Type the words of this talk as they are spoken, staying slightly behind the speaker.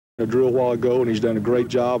A drill a while ago, and he's done a great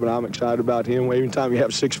job, and I'm excited about him. Every time you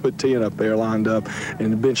have 6'10" up there lined up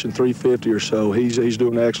and benching 350 or so, he's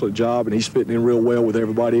doing an excellent job, and he's fitting in real well with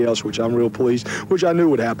everybody else, which I'm real pleased, which I knew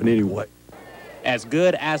would happen anyway. As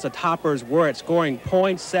good as the Toppers were at scoring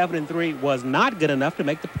points, 7-3 was not good enough to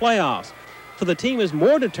make the playoffs. So the team is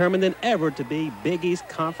more determined than ever to be Big East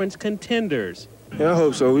Conference contenders. Yeah, I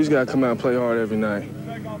hope so. We just got to come out and play hard every night.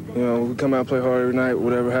 You know, we come out and play hard every night.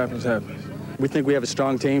 Whatever happens, happens. We think we have a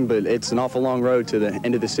strong team, but it's an awful long road to the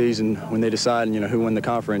end of the season when they decide, who won the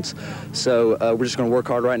conference. So we're just going to work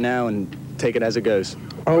hard right now and take it as it goes.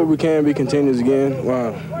 I hope we can be contenders again.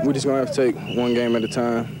 Wow, we're just going to have to take one game at a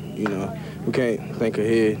time. We can't think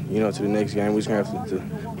ahead, to the next game. We're just going to have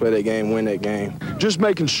to play that game, win that game. Just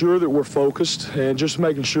making sure that we're focused and just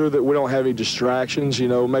making sure that we don't have any distractions,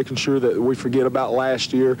 making sure that we forget about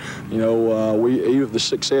last year. Even the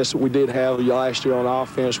success that we did have last year on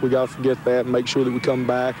offense, we got to forget that and make sure that we come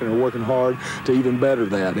back and are working hard to even better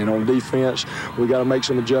that. And on defense, we got to make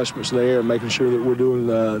some adjustments there and making sure that we're doing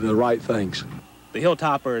the right things. The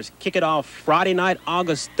Hilltoppers kick it off Friday night,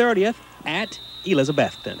 August 30th at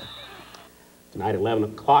Elizabethton. Tonight, 11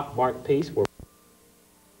 o'clock, Mark Peace.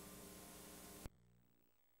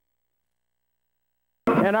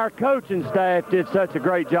 And our coaching staff did such a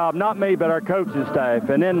great job. Not me, but our coaching staff.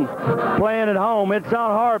 And then playing at home, it's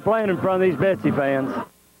not hard playing in front of these Betsy fans.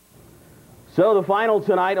 So the final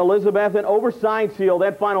tonight, Elizabethton over Science Hill.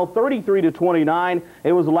 That final 33-29.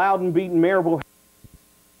 It was Loudon beating Maryville.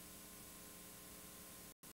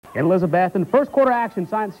 In Elizabethton, first quarter action,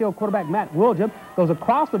 Science Hill quarterback Matt William goes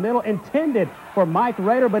across the middle, intended for Mike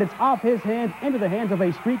Rader, but it's off his hands into the hands of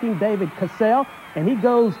a streaking David Cassell, and he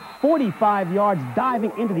goes 45 yards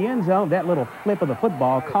diving into the end zone. That little flip of the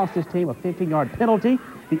football cost his team a 15-yard penalty.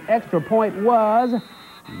 The extra point was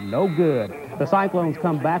no good. The Cyclones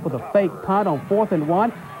come back with a fake punt on 4th and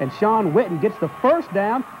 1, and Sean Witten gets the first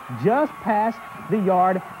down just past the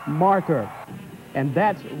yard marker. And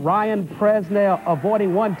that's Ryan Presnell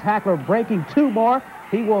avoiding one tackler, breaking two more.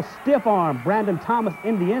 He will stiff arm Brandon Thomas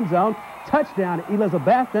in the end zone. Touchdown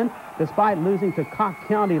Elizabethton. Despite losing to Cock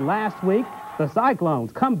County last week, the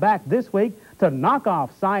Cyclones come back this week to knock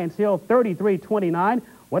off Science Hill 33-29.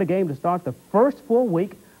 What a game to start the first full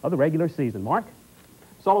week of the regular season. Mark?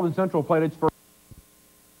 Sullivan Central played its first.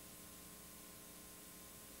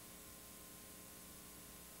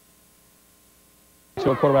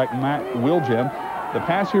 So quarterback Matt Wilgem. The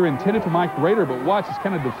pass here intended for Mike Rader, but watch, it's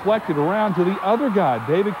kind of deflected around to the other guy,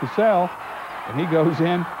 David Cassell, and he goes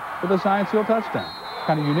in for a Science Hill touchdown.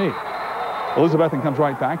 Kind of unique. Elizabethton comes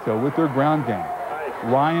right back, though, with their ground game.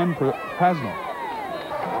 Ryan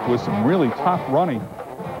Presnell with some really tough running.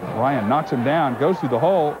 Ryan knocks him down, goes through the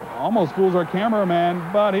hole, almost fools our cameraman,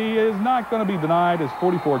 but he is not going to be denied as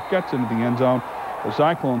 44 gets into the end zone. The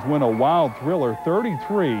Cyclones win a wild thriller,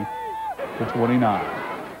 33-29.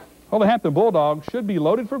 Well, the Hampton Bulldogs should be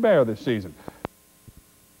loaded for bear this season.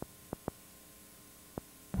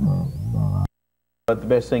 But the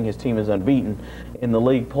best thing, his team is unbeaten in the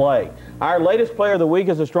league play. Our latest player of the week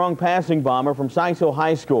is a strong passing bomber from Science Hill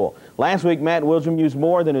High School. Last week, Matt Wilgem used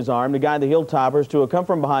more than his arm to guide the Hilltoppers to a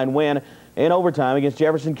come-from-behind win in overtime against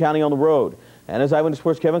Jefferson County on the road. And as Eyewitness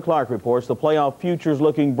Sports' Kevin Clark reports, the playoff future is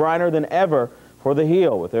looking brighter than ever for the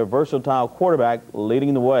Hill, with their versatile quarterback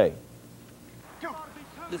leading the way.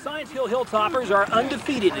 The Science Hill Hilltoppers are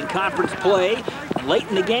undefeated in conference play. And late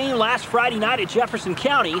in the game last Friday night at Jefferson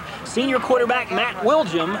County, senior quarterback Matt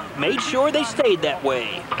Wilgem made sure they stayed that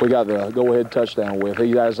way. We got the go-ahead touchdown with.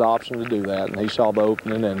 He has the option to do that, and he saw the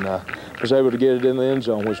opening and was able to get it in the end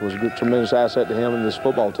zone, which was a tremendous asset to him and this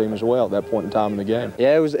football team as well at that point in time in the game.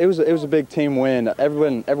 Yeah, it was a big team win.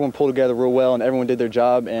 Everyone pulled together real well, and everyone did their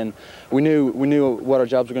job, and we knew what our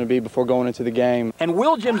jobs were going to be before going into the game. And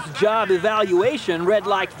Wilgem's job evaluation read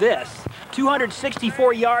like this: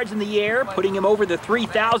 264 yards in the air, putting him over the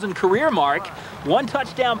 3,000 career mark, one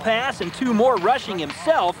touchdown pass and two more rushing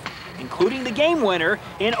himself, including the game winner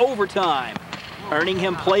in overtime, earning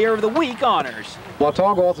him Player of the Week honors.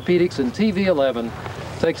 Watauga Orthopedics and TV11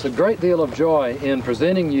 takes a great deal of joy in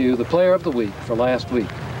presenting you the Player of the Week for last week.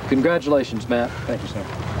 Congratulations, Matt. Thank you, sir.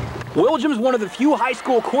 Wilgem's one of the few high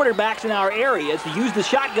school quarterbacks in our area to use the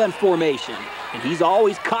shotgun formation, and he's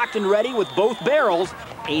always cocked and ready with both barrels,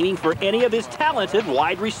 aiming for any of his talented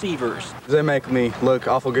wide receivers. They make me look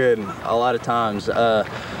awful good a lot of times.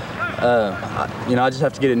 I just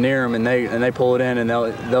have to get it near them, and they pull it in, and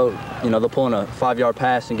they'll pull in a 5-yard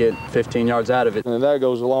pass and get 15 yards out of it. And that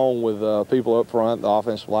goes along with people up front. The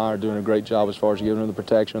offensive line are doing a great job as far as giving them the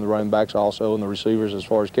protection, and the running backs also, and the receivers as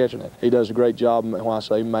far as catching it. He does a great job, when I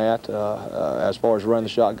say Matt, as far as running the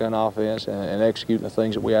shotgun offense and executing the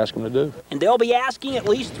things that we ask him to do. And they'll be asking at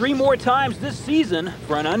least 3 more times this season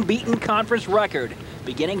for an unbeaten conference record,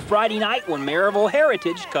 beginning Friday night when Maryville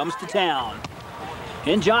Heritage comes to town.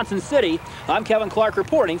 In Johnson City, I'm Kevin Clark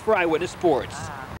reporting for Eyewitness Sports.